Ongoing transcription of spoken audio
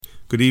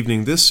Good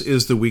evening. This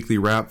is the weekly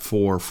wrap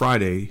for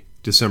Friday,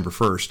 December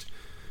 1st.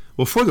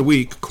 Well, for the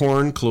week,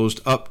 corn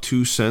closed up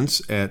 2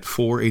 cents at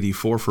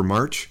 $4.84 for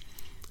March.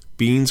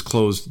 Beans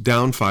closed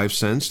down 5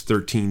 cents,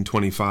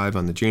 $13.25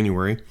 on the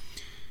January.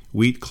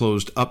 Wheat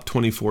closed up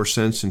 24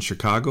 cents in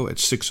Chicago at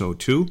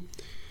 $6.02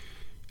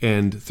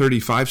 and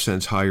 35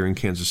 cents higher in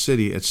Kansas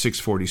City at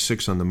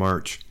 $6.46 on the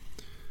March.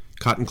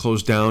 Cotton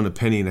closed down a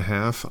penny and a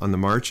half on the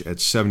March at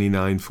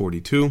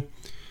 $79.42.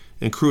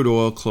 And crude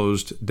oil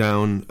closed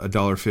down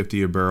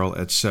 $1.50 a barrel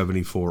at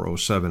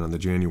 $74.07 on the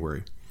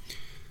January.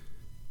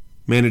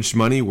 Managed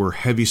money were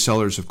heavy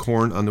sellers of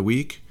corn on the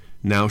week,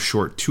 now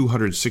short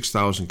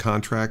 206,000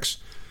 contracts,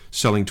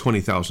 selling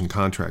 20,000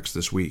 contracts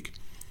this week.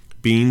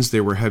 Beans,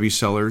 they were heavy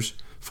sellers,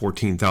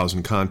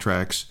 14,000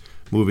 contracts,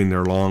 moving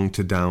their long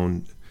to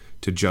down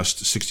to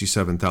just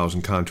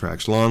 67,000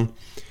 contracts long.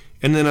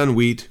 And then on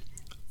wheat,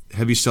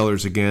 heavy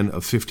sellers again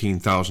of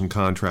 15,000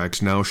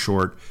 contracts, now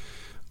short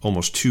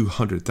almost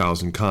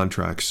 200,000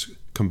 contracts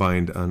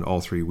combined on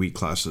all three wheat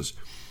classes.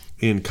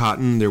 In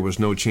cotton, there was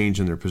no change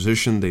in their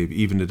position. They've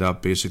evened it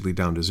up basically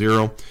down to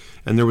zero,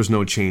 and there was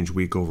no change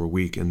week over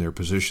week in their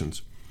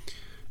positions.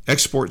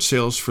 Export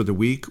sales for the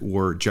week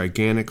were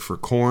gigantic for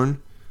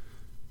corn,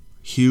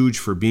 huge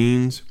for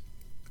beans,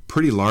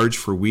 pretty large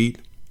for wheat,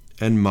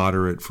 and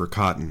moderate for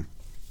cotton.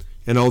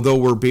 And although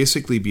we're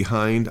basically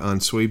behind on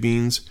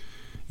soybeans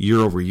year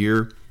over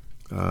year,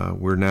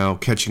 we're now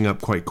catching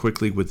up quite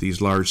quickly with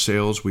these large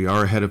sales. We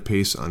are ahead of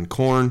pace on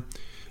corn,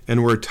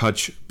 and we're a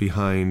touch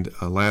behind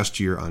last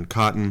year on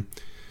cotton,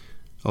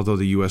 although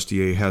the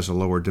USDA has a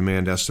lower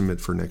demand estimate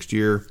for next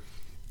year.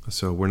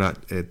 So we're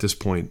not at this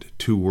point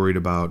too worried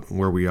about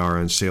where we are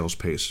on sales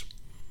pace.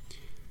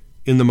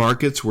 In the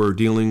markets, we're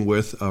dealing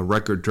with a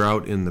record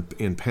drought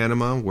in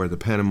Panama, where the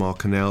Panama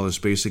Canal has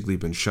basically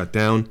been shut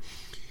down.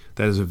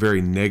 That is a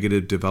very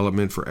negative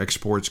development for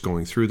exports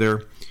going through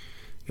there.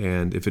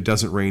 And if it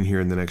doesn't rain here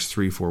in the next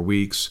 3-4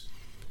 weeks,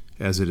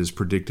 as it is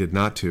predicted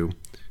not to,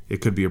 it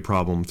could be a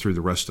problem through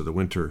the rest of the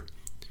winter.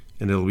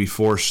 And it'll be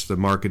forced the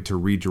market to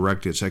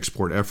redirect its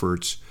export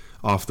efforts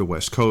off the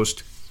West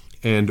Coast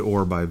and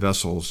or by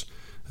vessels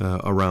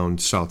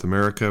around South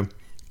America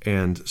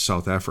and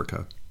South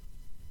Africa.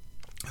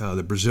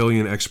 The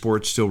Brazilian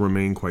exports still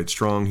remain quite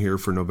strong here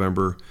for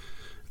November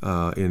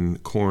in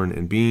corn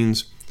and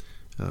beans.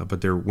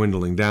 But they're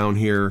dwindling down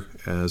here,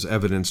 as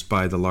evidenced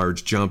by the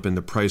large jump in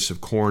the price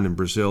of corn in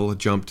Brazil,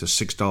 jumped to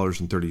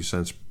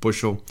 $6.30 per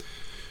bushel,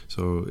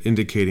 so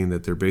indicating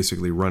that they're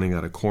basically running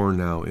out of corn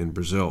now in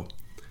Brazil.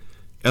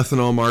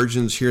 Ethanol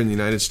margins here in the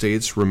United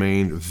States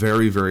remain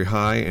very, very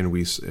high, and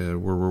we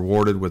were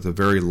rewarded with a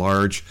very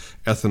large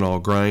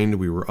ethanol grind.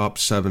 We were up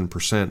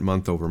 7%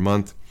 month over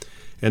month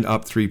and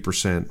up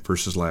 3%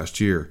 versus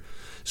last year.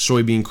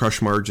 Soybean crush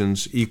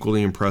margins,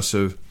 equally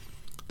impressive.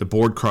 The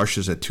board crush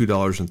is at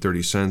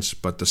 $2.30,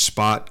 but the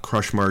spot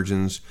crush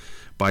margins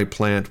by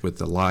plant with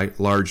the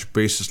large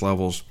basis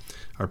levels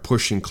are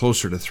pushing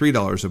closer to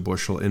 $3 a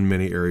bushel in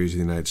many areas of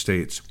the United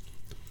States.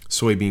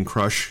 Soybean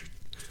crush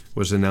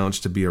was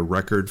announced to be a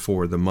record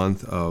for the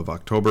month of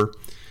October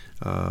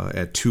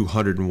at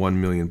 201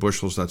 million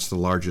bushels. That's the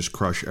largest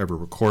crush ever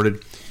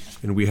recorded,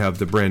 and we have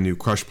the brand new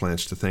crush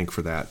plants to thank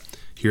for that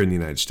here in the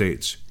United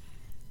States.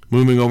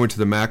 Moving over to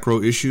the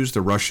macro issues,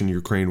 the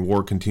Russian-Ukraine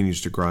war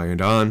continues to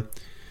grind on.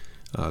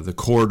 The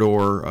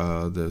corridor,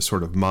 the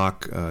sort of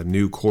mock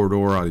new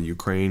corridor out of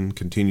Ukraine,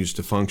 continues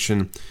to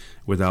function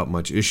without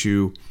much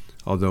issue,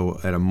 although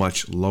at a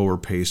much lower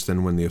pace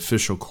than when the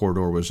official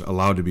corridor was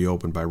allowed to be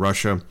opened by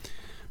Russia.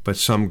 But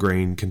some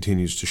grain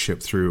continues to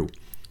ship through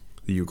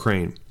the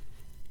Ukraine.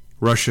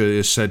 Russia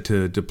is said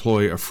to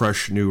deploy a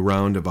fresh new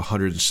round of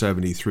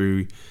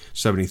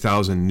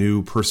 170,000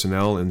 new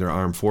personnel in their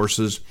armed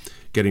forces,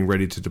 getting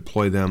ready to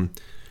deploy them.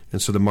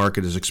 And so the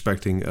market is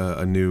expecting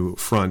a new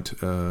front,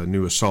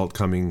 new assault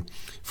coming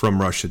from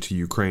Russia to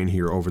Ukraine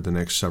here over the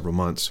next several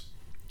months.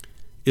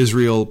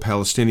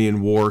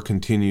 Israel-Palestinian war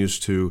continues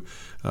to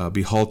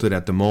be halted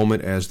at the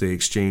moment as they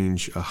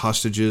exchange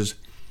hostages,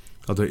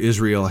 although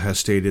Israel has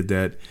stated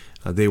that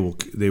they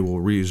will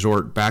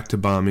resort back to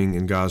bombing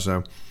in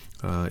Gaza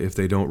if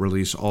they don't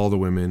release all the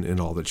women and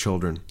all the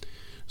children.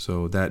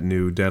 So that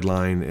new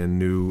deadline and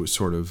new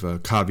sort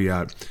of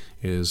caveat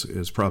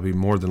is probably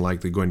more than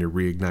likely going to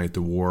reignite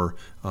the war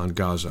on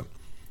Gaza.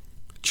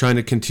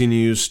 China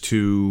continues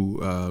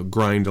to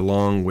grind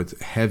along with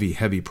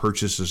heavy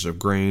purchases of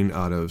grain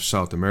out of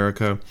South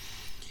America.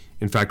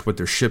 In fact, what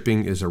they're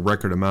shipping is a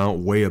record amount,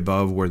 way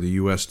above where the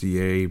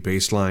USDA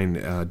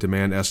baseline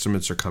demand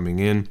estimates are coming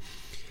in.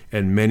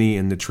 And many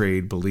in the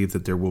trade believe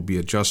that there will be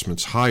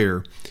adjustments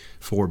higher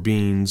for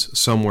beans,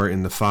 somewhere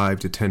in the 5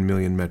 to 10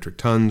 million metric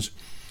tons,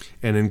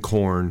 and in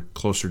corn,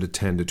 closer to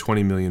 10 to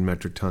 20 million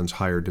metric tons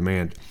higher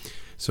demand.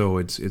 So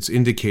it's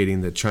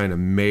indicating that China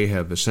may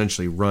have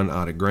essentially run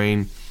out of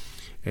grain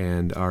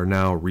and are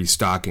now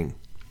restocking.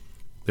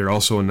 They're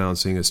also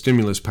announcing a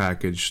stimulus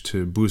package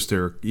to boost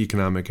their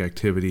economic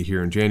activity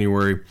here in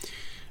January.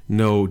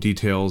 No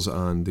details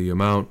on the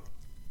amount,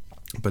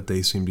 but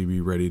they seem to be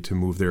ready to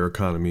move their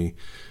economy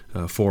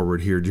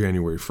forward here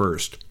January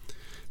 1st.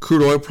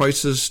 Crude oil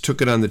prices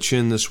took it on the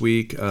chin this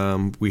week.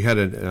 We had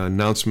an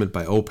announcement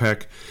by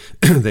OPEC.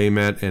 They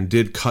met and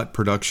did cut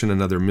production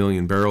another 1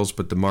 million barrels,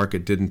 but the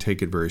market didn't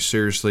take it very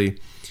seriously.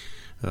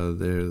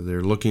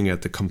 They're looking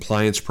at the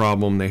compliance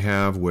problem they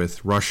have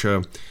with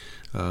Russia.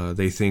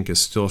 They think is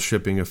still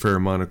shipping a fair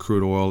amount of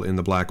crude oil in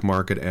the black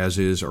market, as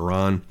is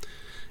Iran.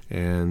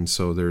 And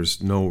so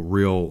there's no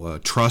real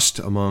trust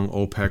among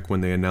OPEC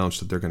when they announce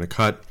that they're going to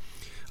cut,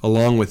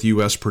 along with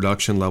U.S.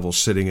 production levels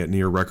sitting at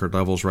near record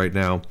levels right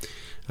now.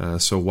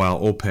 So while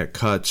OPEC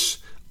cuts,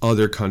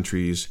 other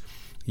countries,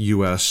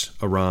 U.S.,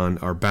 Iran,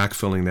 are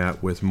backfilling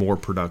that with more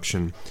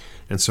production.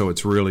 And so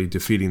it's really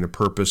defeating the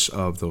purpose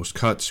of those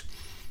cuts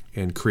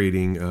and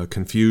creating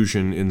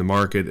confusion in the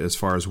market as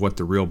far as what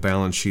the real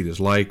balance sheet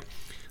is like.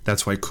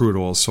 That's why crude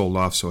oil sold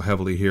off so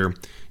heavily here.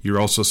 You're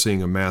also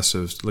seeing a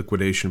massive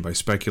liquidation by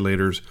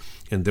speculators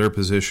in their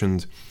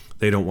positions.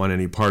 They don't want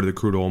any part of the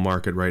crude oil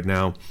market right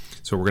now,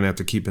 so we're going to have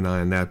to keep an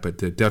eye on that.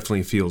 But it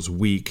definitely feels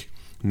weak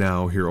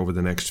now here over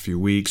the next few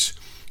weeks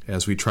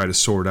as we try to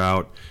sort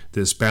out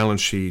this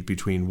balance sheet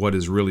between what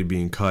is really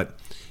being cut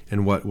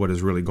and what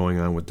is really going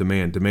on with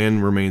demand.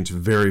 Demand remains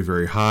very,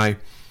 very high,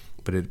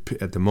 but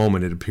at the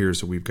moment it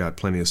appears that we've got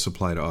plenty of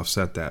supply to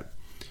offset that.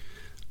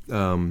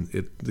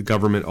 The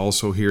government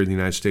also here in the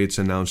United States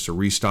announced a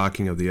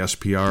restocking of the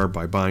SPR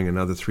by buying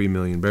another 3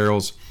 million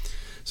barrels.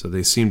 So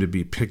they seem to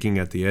be picking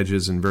at the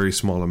edges in very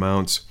small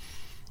amounts.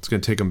 It's going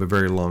to take them a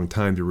very long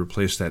time to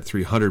replace that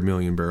 300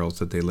 million barrels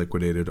that they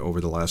liquidated over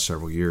the last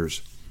several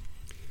years.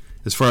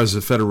 As far as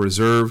the Federal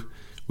Reserve,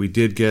 we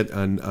did get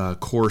a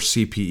core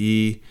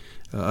CPE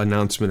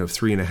announcement of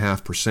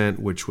 3.5%,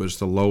 which was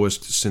the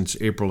lowest since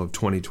April of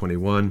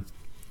 2021.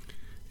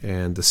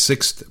 And the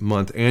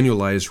 6-month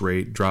annualized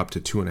rate dropped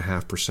to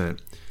 2.5%.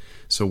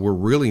 So we're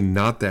really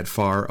not that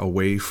far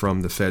away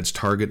from the Fed's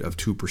target of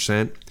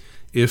 2%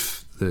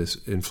 if the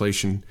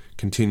inflation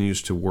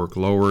continues to work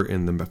lower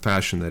in the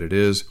fashion that it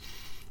is.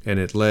 And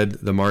it led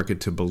the market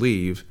to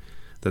believe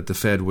that the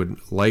Fed would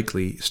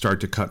likely start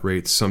to cut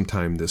rates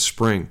sometime this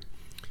spring.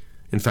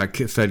 In fact,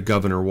 Fed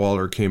Governor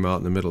Waller came out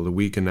in the middle of the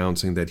week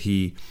announcing that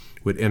he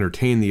would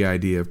entertain the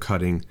idea of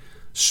cutting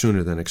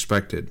sooner than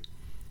expected.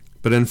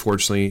 But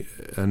unfortunately,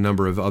 a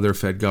number of other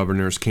Fed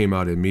governors came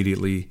out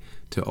immediately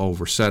to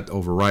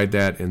override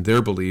that, and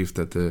their belief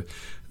that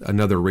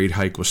another rate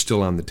hike was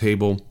still on the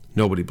table.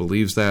 Nobody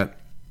believes that.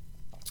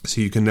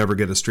 So you can never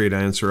get a straight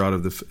answer out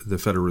of the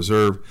Federal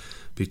Reserve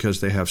because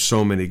they have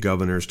so many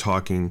governors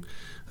talking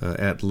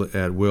at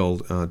will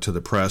to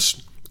the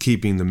press,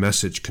 keeping the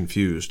message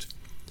confused.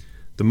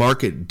 The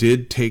market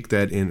did take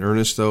that in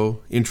earnest,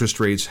 though. Interest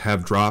rates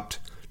have dropped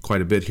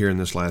quite a bit here in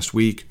this last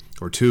week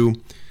or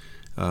two.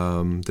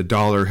 The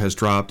dollar has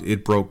dropped.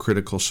 It broke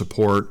critical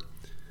support.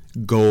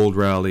 Gold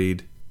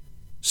rallied.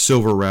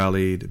 Silver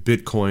rallied.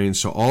 Bitcoin.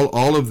 So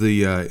all of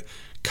the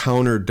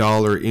counter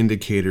dollar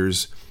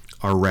indicators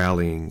are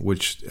rallying,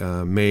 which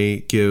may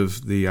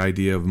give the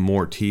idea of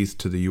more teeth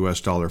to the U.S.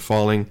 dollar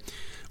falling,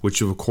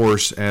 which of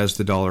course, as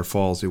the dollar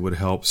falls, it would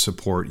help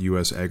support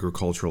U.S.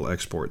 agricultural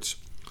exports.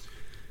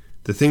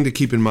 The thing to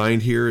keep in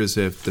mind here is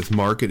if the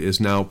market is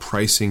now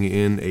pricing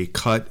in a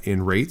cut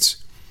in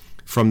rates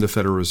from the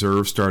Federal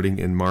Reserve starting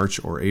in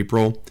March or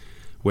April,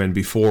 when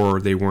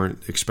before they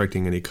weren't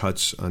expecting any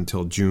cuts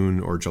until June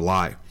or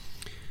July.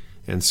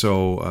 And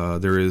so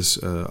there is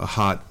a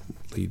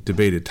hotly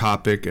debated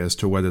topic as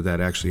to whether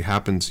that actually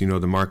happens. You know,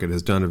 the market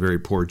has done a very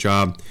poor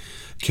job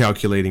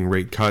calculating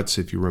rate cuts.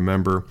 If you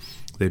remember,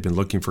 they've been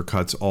looking for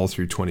cuts all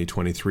through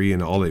 2023,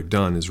 and all they've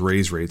done is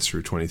raise rates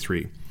through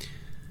 23.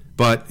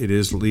 But it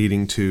is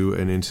leading to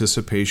an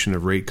anticipation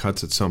of rate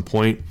cuts at some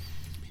point.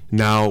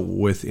 Now,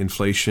 with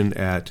inflation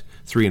at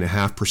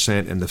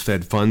 3.5% and the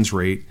Fed funds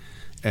rate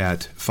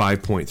at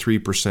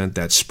 5.3%,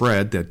 that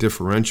spread, that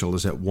differential,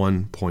 is at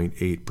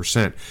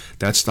 1.8%.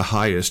 That's the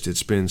highest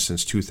it's been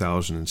since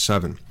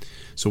 2007.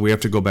 So we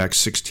have to go back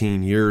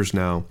 16 years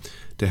now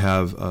to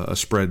have a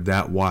spread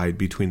that wide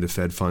between the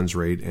Fed funds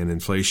rate and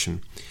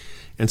inflation.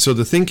 And so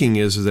the thinking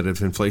is that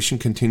if inflation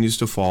continues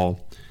to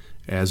fall,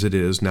 as it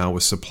is now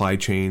with supply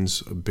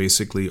chains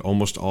basically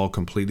almost all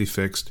completely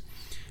fixed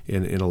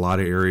in a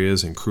lot of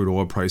areas, and crude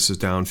oil prices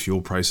down,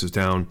 fuel prices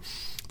down,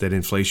 that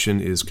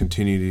inflation is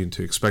continuing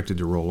to expected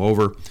to roll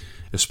over,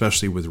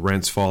 especially with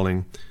rents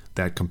falling.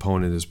 That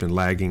component has been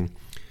lagging.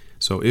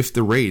 So if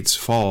the rates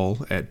fall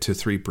to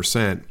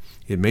 3%,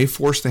 it may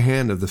force the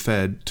hand of the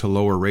Fed to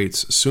lower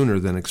rates sooner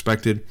than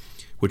expected,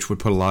 which would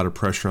put a lot of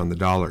pressure on the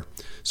dollar.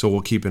 So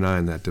we'll keep an eye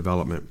on that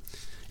development.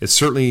 It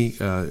certainly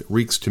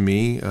reeks to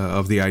me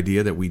of the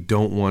idea that we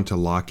don't want to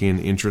lock in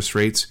interest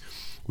rates.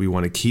 We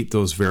want to keep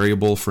those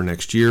variable for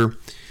next year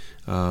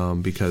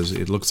because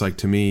it looks like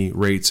to me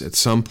rates at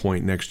some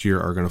point next year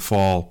are going to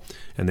fall,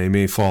 and they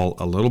may fall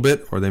a little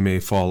bit or they may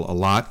fall a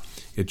lot.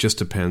 It just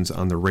depends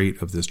on the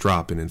rate of this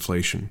drop in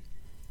inflation.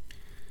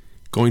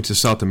 Going to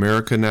South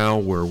America now,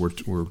 where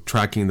we're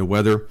tracking the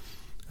weather.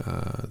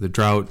 The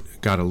drought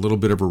got a little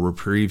bit of a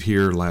reprieve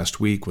here last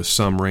week with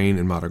some rain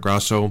in Mato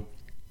Grosso,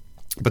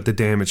 but the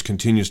damage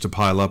continues to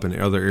pile up in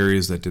other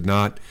areas that did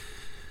not.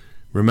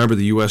 Remember,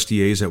 the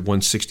USDA is at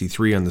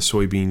 163 on the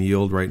soybean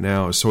yield right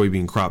now, a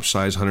soybean crop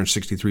size,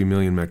 163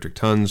 million metric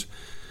tons.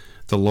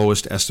 The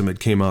lowest estimate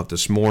came out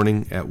this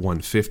morning at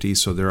 150,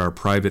 so there are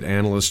private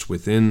analysts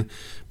within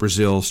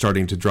Brazil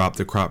starting to drop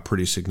the crop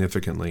pretty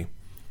significantly.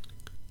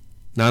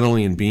 Not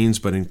only in beans,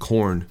 but in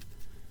corn.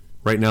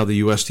 Right now, the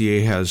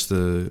USDA has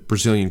the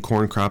Brazilian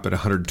corn crop at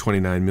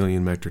 129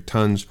 million metric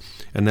tons,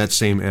 and that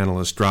same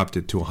analyst dropped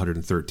it to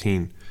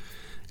 113.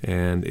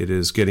 And it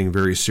is getting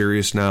very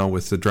serious now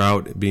with the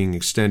drought being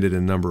extended in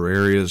a number of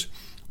areas,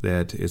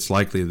 that it's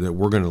likely that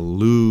we're going to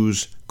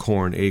lose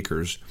corn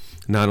acres,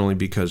 not only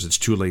because it's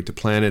too late to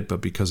plant it,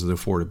 but because of the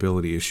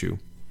affordability issue.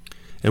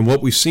 And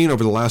what we've seen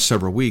over the last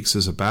several weeks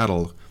is a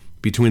battle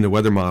between the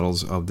weather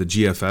models of the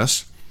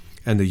GFS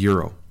and the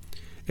Euro.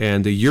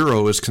 And the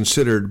Euro is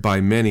considered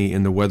by many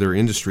in the weather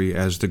industry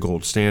as the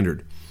gold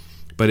standard.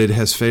 But it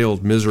has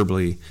failed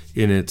miserably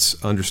in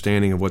its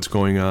understanding of what's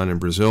going on in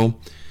Brazil.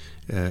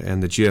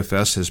 And the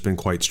GFS has been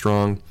quite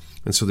strong.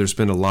 And so there's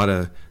been a lot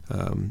of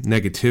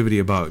negativity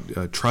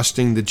about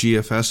trusting the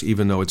GFS,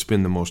 even though it's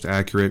been the most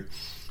accurate.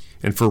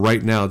 And for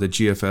right now, the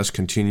GFS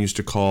continues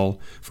to call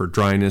for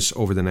dryness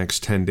over the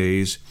next 10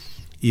 days,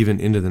 even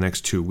into the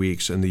next 2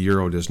 weeks, and the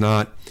Euro does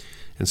not.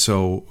 And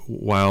so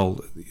while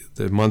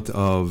the month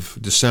of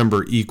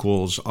December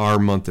equals our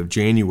month of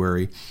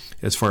January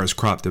as far as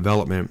crop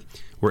development,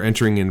 we're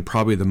entering in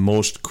probably the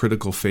most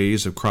critical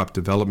phase of crop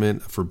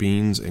development for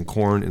beans and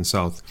corn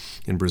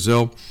in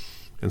Brazil.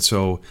 And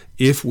so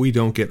if we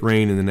don't get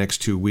rain in the next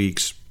 2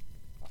 weeks,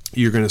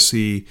 you're going to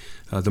see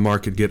the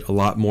market get a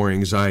lot more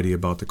anxiety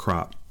about the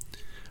crop.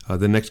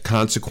 The next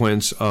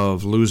consequence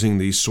of losing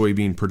the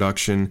soybean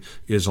production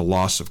is a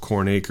loss of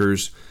corn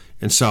acres.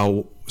 And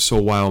so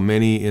while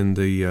many in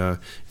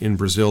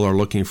Brazil are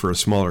looking for a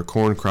smaller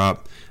corn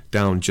crop,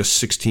 down just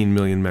 16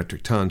 million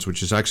metric tons,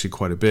 which is actually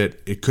quite a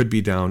bit, it could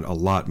be down a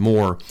lot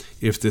more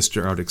if this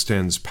drought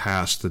extends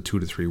past the 2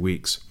 to 3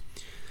 weeks.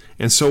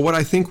 And so what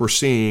I think we're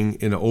seeing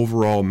in an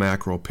overall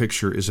macro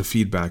picture is a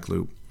feedback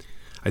loop.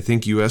 I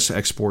think U.S.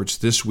 exports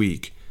this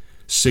week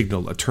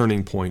signal a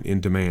turning point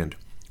in demand.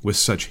 With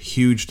such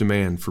huge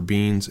demand for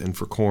beans and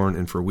for corn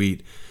and for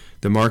wheat,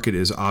 the market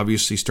is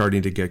obviously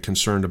starting to get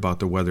concerned about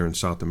the weather in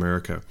South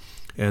America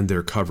and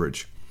their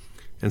coverage.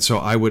 And so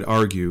I would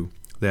argue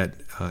that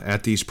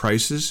at these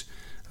prices,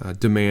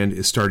 demand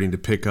is starting to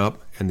pick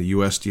up, and the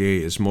USDA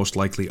is most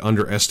likely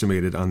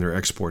underestimated on their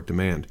export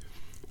demand.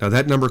 Now,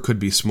 that number could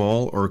be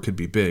small or it could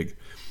be big.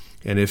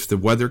 And if the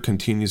weather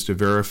continues to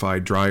verify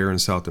drier in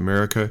South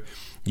America,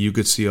 you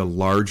could see a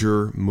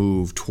larger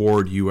move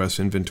toward U.S.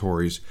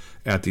 inventories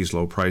at these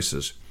low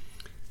prices.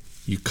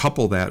 You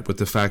couple that with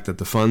the fact that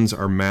the funds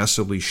are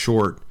massively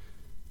short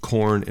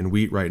corn and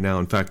wheat right now.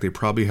 In fact, they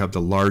probably have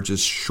the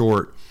largest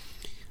short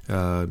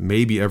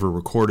maybe ever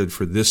recorded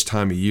for this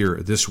time of year,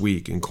 this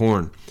week, in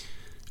corn.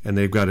 And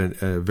they've got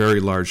a very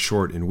large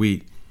short in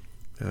wheat.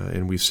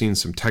 And we've seen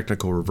some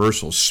technical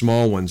reversals,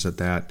 small ones at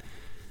that.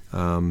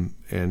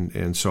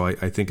 And so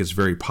I think it's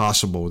very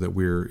possible that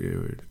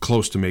we're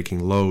close to making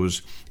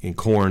lows in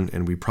corn,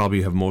 and we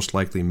probably have most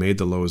likely made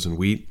the lows in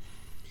wheat.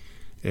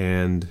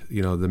 And,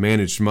 the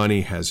managed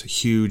money has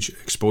huge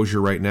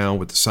exposure right now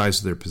with the size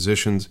of their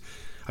positions.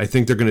 I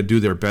think they're going to do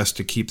their best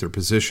to keep their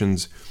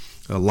positions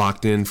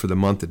locked in for the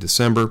month of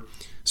December.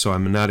 So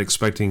I'm not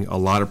expecting a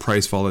lot of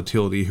price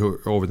volatility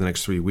over the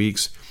next 3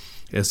 weeks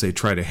as they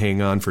try to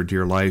hang on for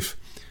dear life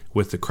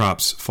with the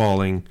crops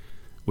falling,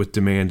 with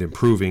demand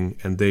improving,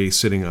 and they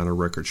sitting on a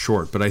record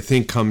short. But I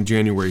think come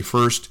January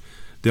 1st,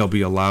 they'll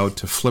be allowed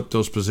to flip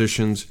those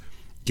positions,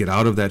 get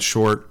out of that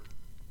short,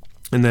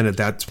 and then at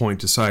that point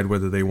decide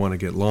whether they want to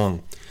get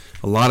long.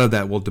 A lot of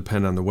that will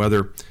depend on the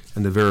weather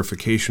and the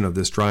verification of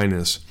this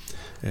dryness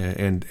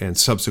and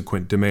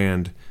subsequent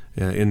demand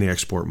in the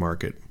export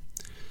market.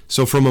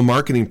 So from a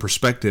marketing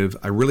perspective,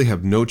 I really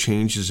have no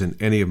changes in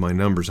any of my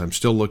numbers. I'm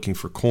still looking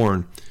for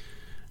corn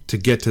to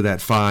get to that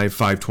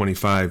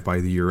 $5.25 by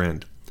the year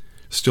end.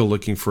 Still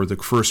looking for the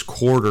first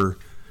quarter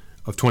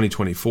of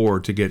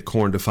 2024 to get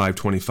corn to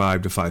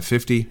 $5.25 to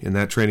 $5.50 in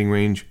that trading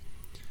range.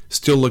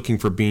 Still looking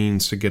for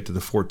beans to get to the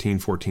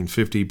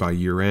 $14.50 by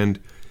year end,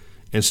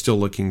 and still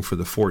looking for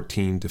the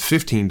 $14 to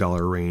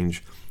 $15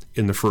 range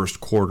in the first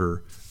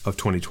quarter of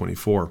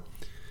 2024.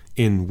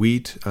 In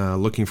wheat,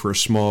 looking for a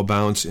small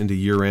bounce into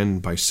year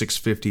end by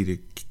 $6.50 to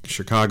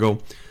Chicago,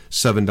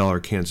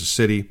 $7 Kansas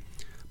City,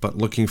 but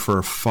looking for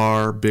a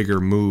far bigger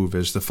move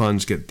as the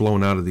funds get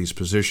blown out of these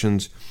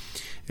positions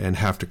and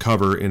have to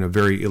cover in a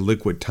very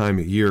illiquid time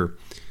of year.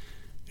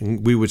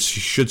 And we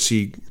should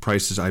see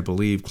prices, I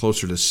believe,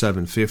 closer to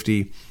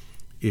 $7.50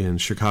 in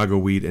Chicago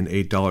wheat and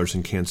 $8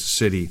 in Kansas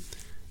City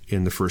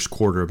in the first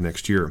quarter of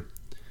next year.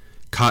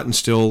 Cotton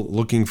still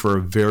looking for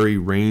a very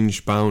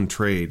range-bound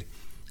trade.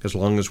 As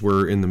long as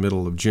we're in the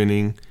middle of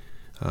ginning,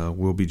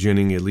 we'll be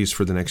ginning at least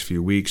for the next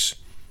few weeks.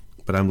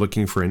 But I'm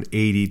looking for an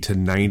 80 to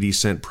 90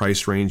 cent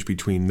price range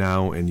between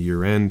now and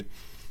year end,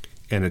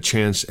 and a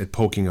chance at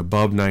poking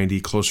above 90,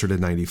 closer to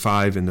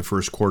 95 in the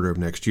first quarter of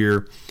next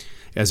year.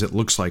 as it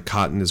looks like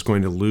cotton is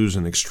going to lose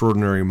an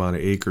extraordinary amount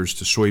of acres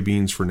to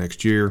soybeans for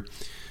next year,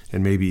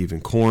 and maybe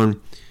even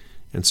corn.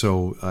 And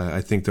so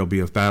I think there'll be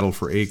a battle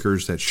for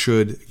acres that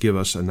should give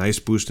us a nice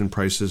boost in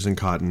prices in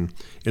cotton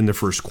in the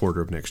first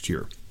quarter of next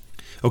year.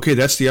 Okay,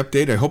 that's the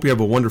update. I hope you have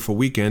a wonderful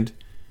weekend.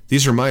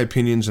 These are my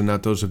opinions and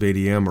not those of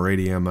ADM or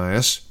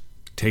ADMIS.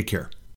 Take care.